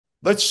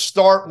let's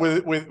start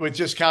with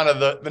just kind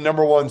of the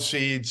number one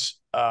seeds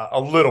a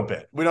little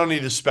bit. We don't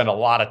need to spend a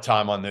lot of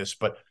time on this,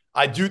 but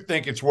I do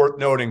think it's worth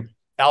noting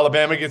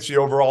Alabama gets the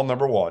overall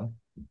number one,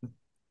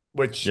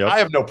 which Yep. I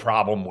have no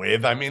problem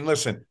with. I mean,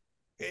 listen,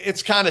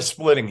 it's kind of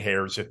splitting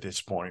hairs at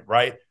this point,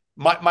 right?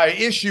 My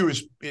issue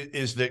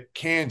is that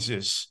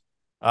Kansas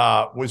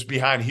was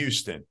behind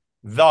Houston.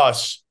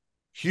 Thus,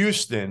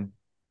 Houston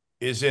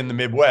is in the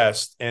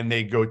Midwest, and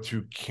they go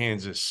to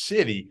Kansas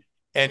City.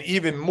 And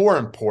even more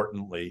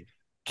importantly,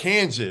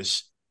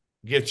 Kansas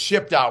gets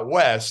shipped out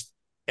west.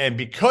 And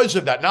because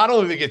of that, not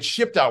only do they get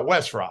shipped out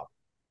west, Rob,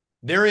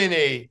 they're in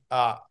a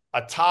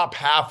top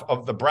half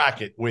of the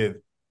bracket with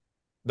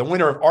the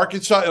winner of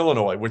Arkansas,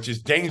 Illinois, which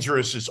is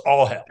dangerous as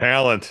all hell.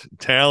 Talent.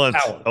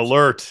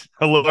 Alert.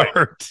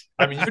 Right.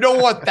 I mean, you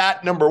don't want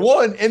that number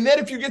one. And then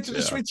if you get to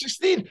the Sweet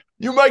 16,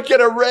 you might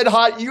get a red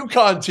hot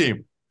UConn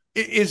team.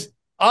 It is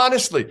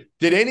honestly,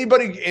 did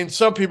anybody, and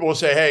some people will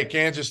say, hey,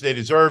 Kansas, they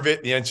deserve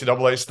it. The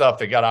NCAA stuff,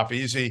 they got off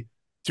easy.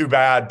 Too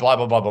bad, blah,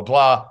 blah, blah, blah,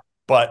 blah.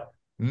 But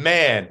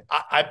man,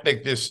 I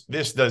think this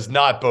does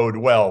not bode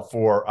well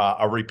for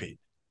a repeat.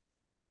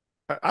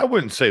 I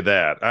wouldn't say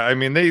that. I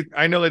mean,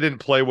 I know they didn't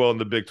play well in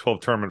the Big 12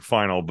 tournament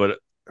final, but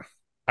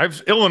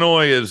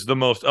Illinois is the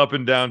most up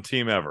and down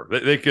team ever.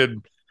 They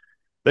could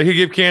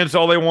give Kansas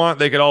all they want.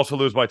 They could also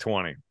lose by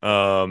 20.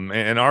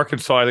 And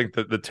Arkansas, I think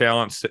that the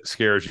talent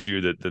scares you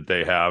that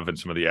they have, and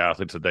some of the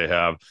athletes that they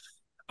have.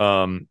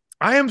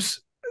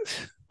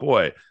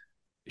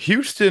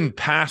 Houston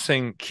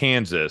passing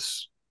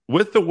Kansas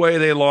with the way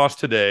they lost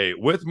today,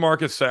 with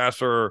Marcus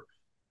Sasser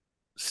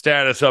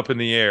status up in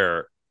the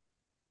air.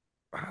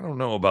 I don't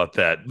know about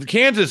that.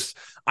 Kansas,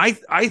 I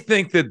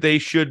think that they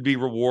should be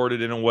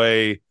rewarded in a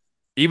way,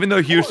 even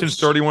though Houston's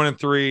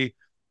 31-3,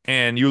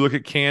 and you look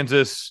at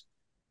Kansas,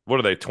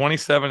 what are they,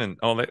 27?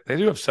 And they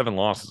do have 7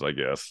 losses, I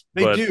guess.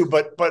 They do,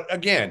 but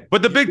again.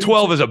 But the Big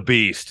 12 is a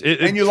beast.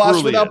 And you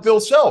lost without Bill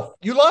Self.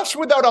 You lost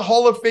without a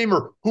Hall of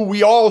Famer who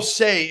we all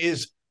say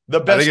is the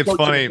best coach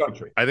in the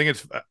country.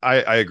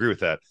 I agree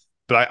with that.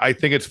 But I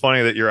think it's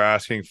funny that you're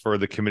asking for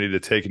the committee to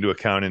take into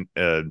account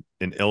an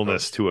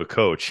illness to a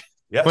coach.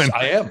 Yes,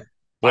 I am.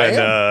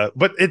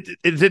 But it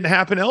didn't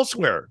happen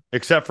elsewhere,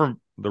 except for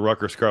the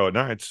Rutgers Scarlet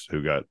Knights,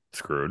 who got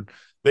screwed.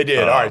 They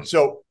did. All right.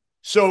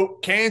 So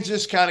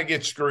Kansas kind of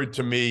gets screwed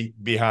to me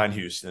behind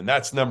Houston.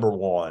 That's number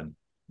one.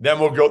 Then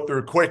we'll go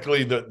through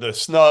quickly the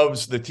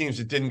snubs, the teams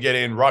that didn't get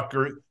in.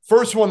 Rutgers.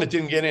 First one that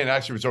didn't get in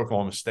actually was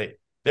Oklahoma State.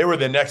 They were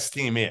the next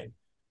team in.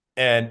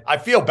 And I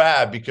feel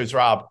bad because,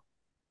 Rob,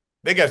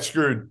 they got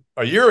screwed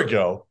a year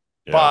ago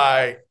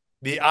by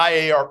the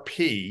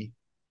IARP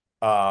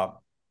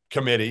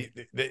committee.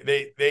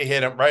 They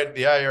hit them, right?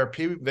 The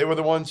IARP, they were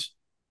the ones,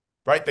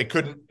 right? They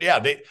couldn't,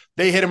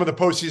 they hit them with a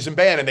postseason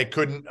ban, and they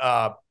couldn't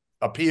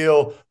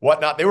appeal,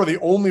 whatnot. They were the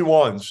only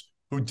ones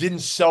who didn't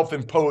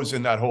self-impose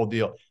in that whole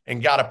deal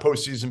and got a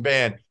postseason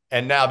ban,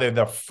 and now they're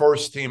the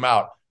first team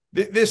out.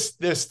 This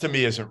to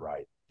me isn't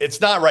right. It's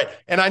not right.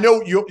 And I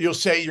know you'll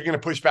say, you're going to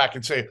push back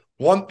and say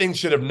one thing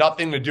should have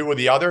nothing to do with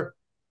the other,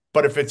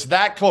 but if it's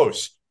that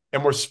close,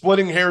 and we're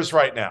splitting hairs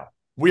right now,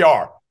 we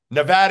are.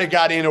 Nevada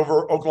got in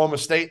over Oklahoma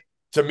State.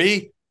 To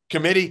me,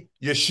 committee,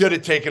 you should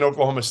have taken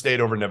Oklahoma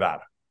State over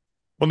Nevada.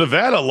 Well,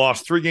 Nevada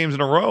lost 3 games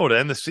in a row to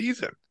end the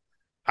season.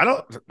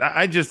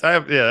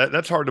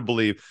 That's hard to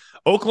believe.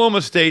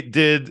 Oklahoma State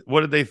did,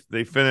 what did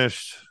they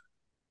finished?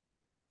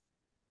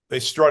 They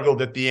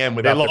struggled at the end.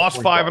 They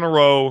lost 5 in a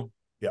row.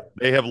 Yeah.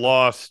 They have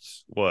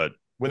lost, what?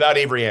 Without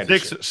Avery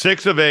Anderson.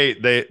 6 of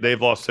 8.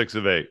 They've lost 6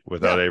 of 8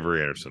 without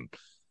Avery Anderson.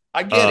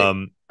 I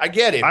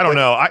get it. I don't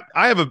know.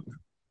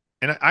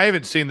 I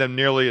haven't seen them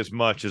nearly as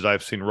much as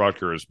I've seen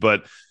Rutgers,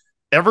 but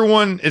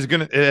everyone has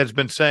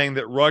been saying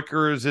that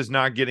Rutgers is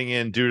not getting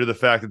in due to the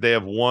fact that they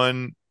have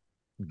one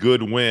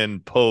good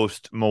win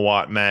post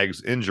Mawot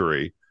Mag's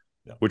injury,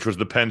 which was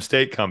the Penn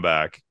State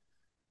comeback.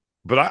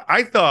 But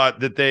I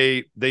thought that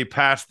they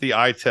passed the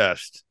eye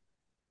test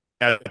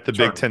at the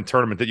Big Ten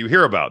tournament that you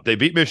hear about. They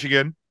beat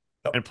Michigan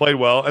and played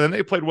well, and then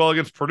they played well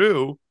against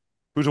Purdue,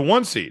 who's a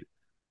 1 seed.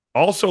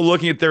 Also,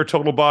 looking at their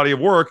total body of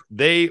work,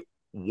 they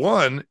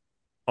won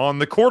on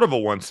the court of a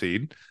 1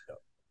 seed.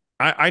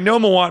 I know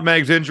Mawot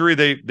Mag's injury,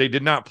 they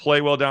did not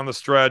play well down the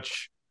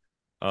stretch.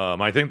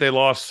 I think they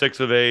lost 6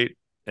 of 8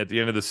 at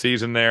the end of the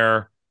season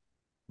there.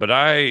 But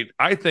I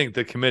think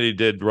the committee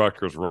did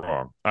Rutgers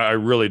wrong. I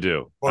really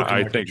do.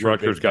 I think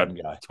Rutgers got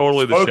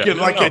totally the shit.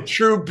 Like a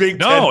true Big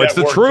Ten. No, it's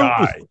the truth.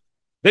 Guy.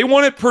 They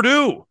won at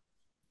Purdue.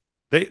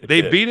 They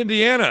beat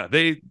Indiana.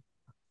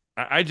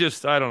 I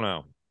don't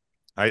know.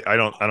 I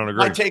don't agree.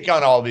 My take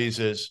on all these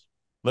is,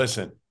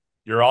 listen,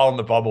 you're all in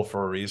the bubble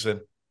for a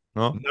reason.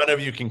 Huh? None of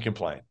you can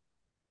complain.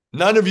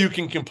 None of you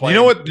can complain.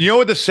 You know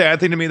what the sad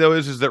thing to me though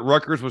is that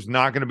Rutgers was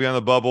not going to be on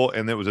the bubble,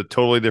 and it was a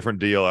totally different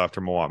deal after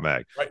Mawot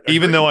Mag. Right,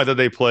 even though I thought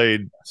they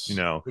played,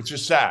 which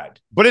is sad.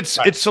 But it's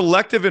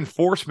selective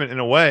enforcement in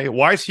a way.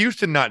 Why is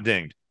Houston not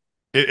dinged?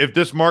 If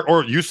this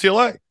or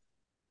UCLA,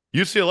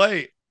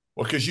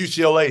 well, because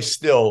UCLA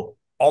still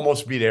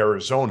almost beat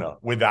Arizona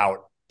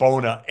without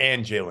Bona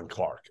and Jalen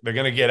Clark. They're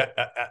going to get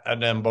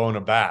an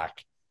Bona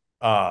back.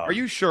 Are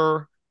you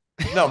sure?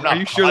 No, I'm not. Are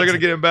you sure they're going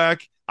to get him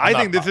back? I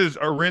think this is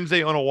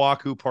Arinze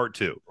Onuaku Part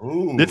 2.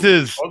 Ooh. This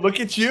is. Oh, look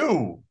at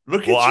you.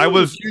 Look at you. I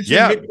was accusing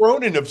Mick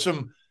Cronin of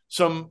some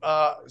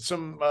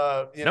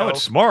no,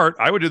 it's smart.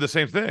 I would do the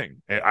same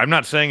thing. I'm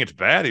not saying it's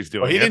bad he's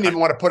doing. Well, he didn't even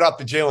want to put out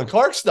the Jalen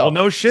Clark stuff. Well,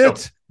 no shit.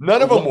 So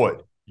none of them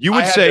would. You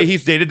would say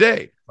he's day to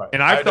day.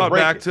 And I've thought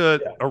back to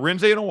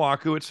Arinze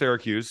Onuaku at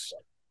Syracuse.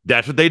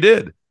 That's what they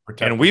did.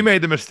 And we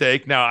made the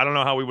mistake. Now, I don't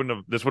know how we wouldn't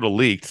have, this would have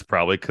leaked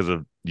probably because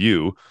of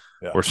you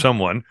or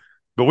someone,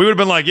 but we would have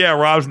been like, yeah,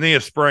 Rob's knee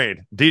is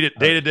sprained day to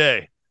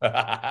day.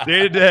 Day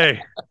to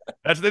day.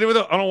 That's what they did with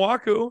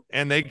Onuaku,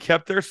 and they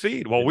kept their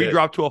seed. Well, we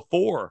dropped to a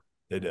 4.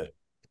 They did.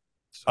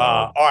 So.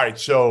 All right.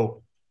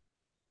 So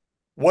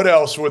what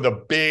else were the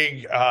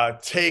big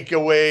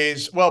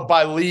takeaways? Well,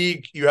 by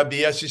league, you have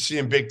the SEC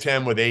and Big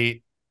Ten with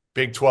 8.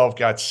 Big 12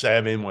 got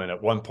 7 when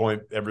at one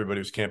point everybody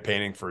was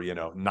campaigning for,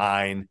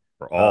 9.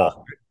 For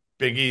all.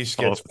 Big East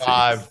gets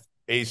 5.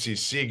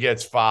 ACC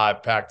gets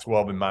 5.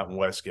 Pac-12 and Mountain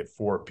West get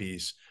 4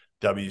 apiece.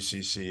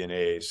 WCC and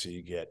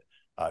AAC get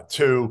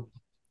 2.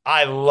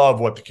 I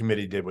love what the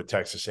committee did with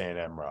Texas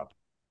A&M, Rob.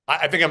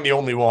 I think I'm the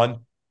only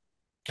one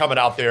coming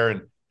out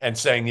there and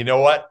saying, you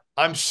know what?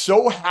 I'm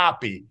so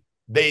happy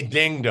they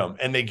dinged them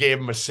and they gave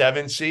them a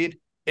 7 seed.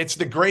 It's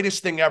the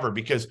greatest thing ever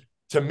because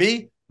to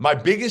me, my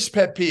biggest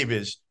pet peeve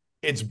is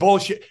it's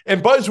bullshit.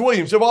 And Buzz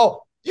Williams, you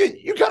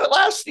got it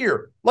last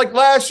year. Like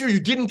last year, you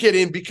didn't get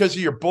in because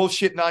of your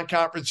bullshit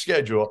non-conference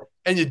schedule,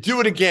 and you do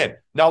it again.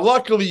 Now,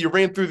 luckily, you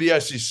ran through the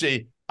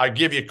SEC. I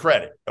give you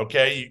credit,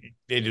 okay?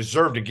 They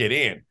deserve to get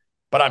in.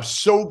 But I'm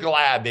so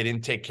glad they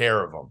didn't take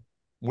care of them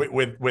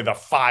with a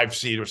 5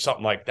 seed or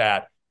something like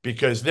that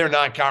because their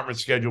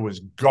non-conference schedule was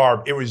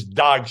garbage. It was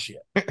dog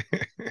shit.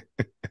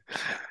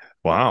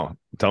 Wow.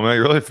 Tell me how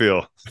you really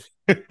feel.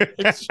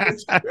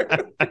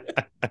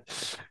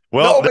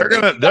 Well,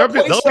 no, they'll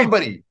play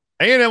somebody.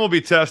 A&M will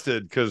be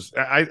tested because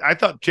I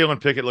thought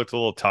Jalen Pickett looked a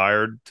little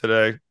tired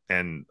today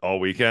and all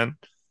weekend.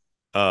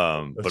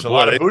 It's a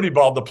lot of booty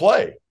ball to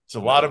play. It's a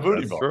lot of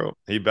booty ball. True.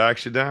 He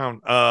backs you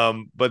down.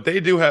 But they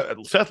do have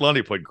Seth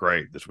Lundy played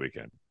great this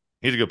weekend.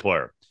 He's a good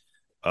player.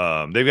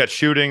 They've got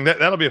shooting.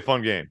 That'll be a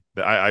fun game.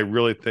 I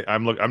really think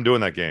I'm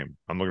doing that game.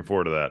 I'm looking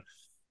forward to that.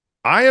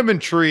 I am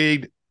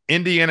intrigued.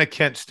 Indiana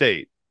Kent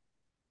State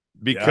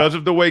because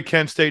of the way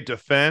Kent State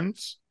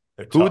defends,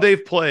 who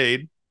they've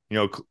played.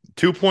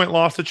 2-point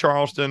loss to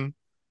Charleston,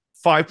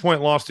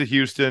 5-point loss to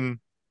Houston,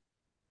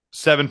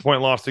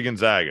 7-point loss to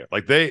Gonzaga.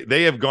 Like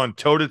they have gone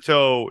toe to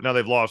toe. Now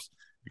they've lost.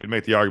 You could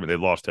make the argument they've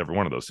lost every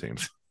one of those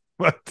teams,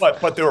 but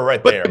they were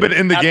right there. But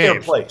in the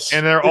game,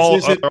 and they're all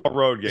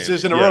road games. This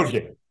isn't a road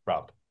game,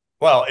 Rob.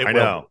 Well, I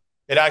know.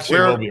 It actually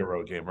will be a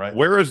road game, right?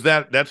 Where is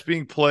that? That's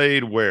being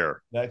played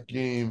where? That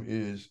game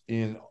is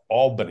in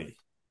Albany.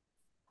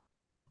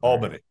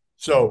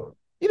 So,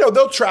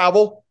 they'll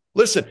travel.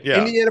 Listen,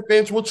 Indiana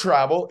fans will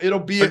travel. It'll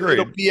be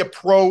a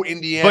pro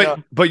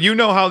Indiana. But you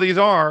know how these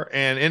are,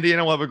 and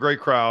Indiana will have a great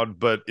crowd.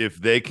 But if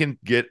they can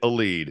get a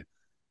lead,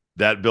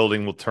 that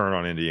building will turn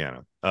on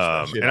Indiana.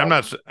 And I'm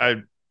not.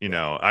 I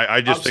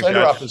just think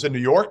Sederoff is a New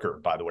Yorker,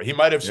 by the way. He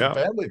might have some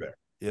family there.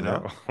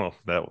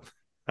 Well,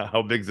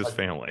 how big's his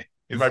family?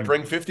 He might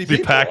bring 50 people.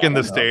 Be packing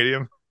the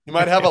stadium. You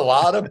might have a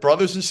lot of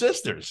brothers and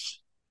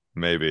sisters.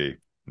 Maybe.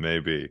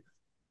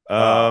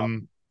 All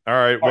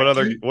right.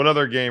 What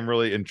other game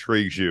really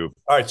intrigues you?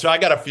 All right. So I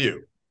got a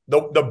few.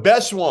 The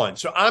best one.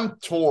 So I'm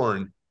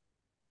torn.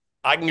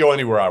 I can go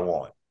anywhere I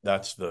want.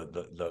 That's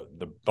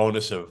the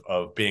bonus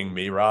of being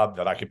me, Rob,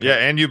 that I can pick. Yeah,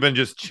 and you've been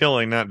just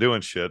chilling, not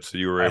doing shit, so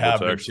you were able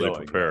to actually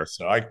prepare.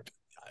 So I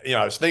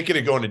was thinking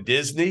of going to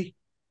Disney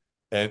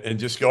and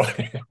just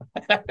going.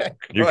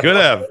 You could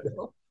have.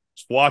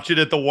 Watch it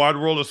at the Wide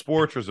World of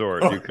Sports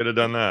Resort. You could have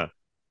done that.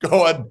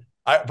 Go ahead.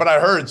 But I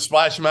heard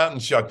Splash Mountain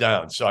shut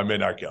down, so I may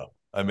not go.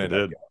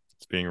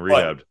 It's being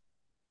rehabbed.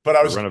 But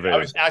I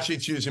was actually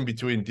choosing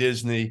between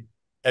Disney.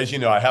 As you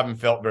know, I haven't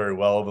felt very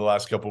well over the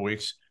last couple of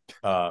weeks.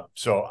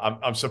 So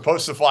I'm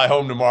supposed to fly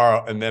home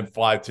tomorrow and then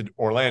fly to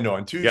Orlando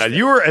on Tuesday. Yeah,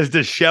 you were as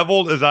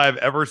disheveled as I've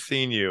ever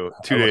seen you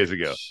 2 days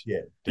ago.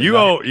 Shit. You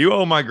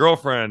owe my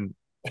girlfriend,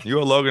 you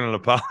owe Logan an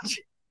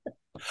apology.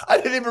 I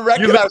didn't even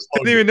recognize Logan. I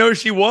didn't even know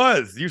she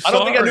was. I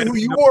don't think I knew who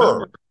you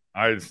were.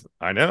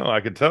 I know. I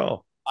could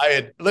tell.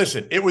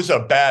 Listen, it was a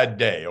bad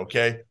day,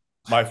 okay?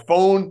 My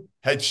phone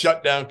had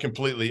shut down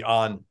completely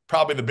on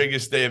probably the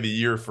biggest day of the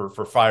year for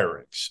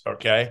firings,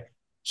 okay?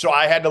 So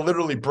I had to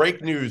literally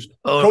break news.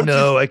 Oh,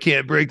 no, I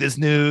can't break this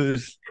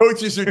news.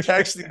 Coaches are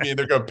texting me.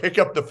 They're going to pick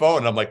up the phone.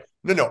 And I'm like,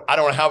 no, I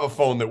don't have a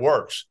phone that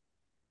works.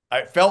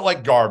 I felt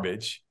like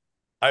garbage.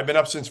 I've been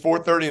up since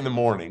 4:30 in the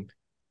morning.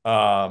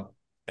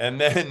 And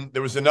then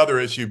there was another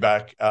issue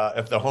back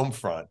at the home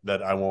front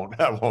that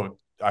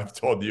I've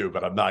told you,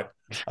 but I'm not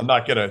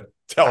going to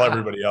tell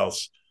everybody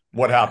else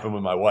what happened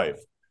with my wife.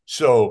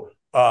 So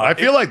I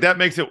feel like that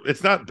makes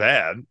it's not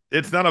bad.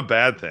 It's not a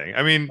bad thing.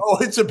 I mean,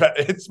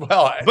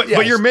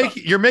 but you're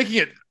making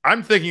it.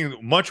 I'm thinking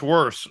much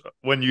worse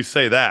when you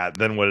say that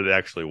than what it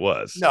actually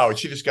was. No,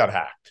 she just got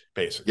hacked,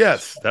 basically.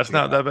 Yes, that's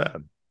not that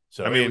bad.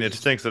 So I mean, it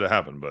stinks that it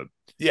happened, but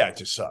yeah, it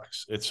just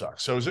sucks. It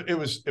sucks. So it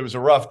was a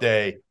rough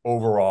day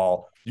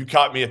overall. You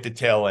caught me at the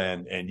tail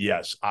end, and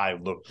yes, I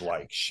looked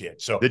like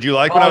shit. So did you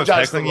like when I was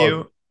heckling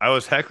you? I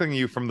was heckling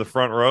you from the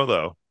front row,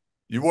 though.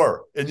 You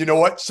were, and you know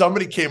what?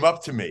 Somebody came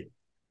up to me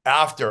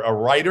after. A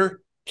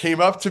writer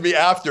came up to me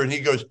after, and he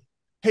goes,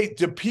 "Hey,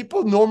 do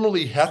people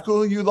normally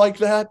heckle you like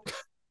that?"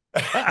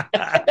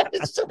 I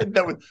said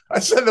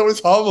that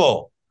was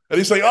Hummel, and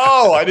he's like,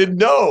 "Oh, I didn't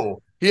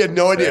know." He had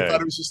no idea. I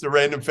thought it was just a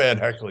random fan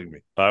heckling me.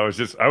 I was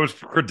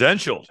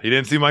credentialed. He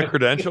didn't see my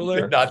credential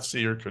there? Did not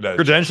see your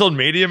credential. Credentialed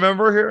media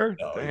member here?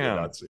 No, damn. Did not see.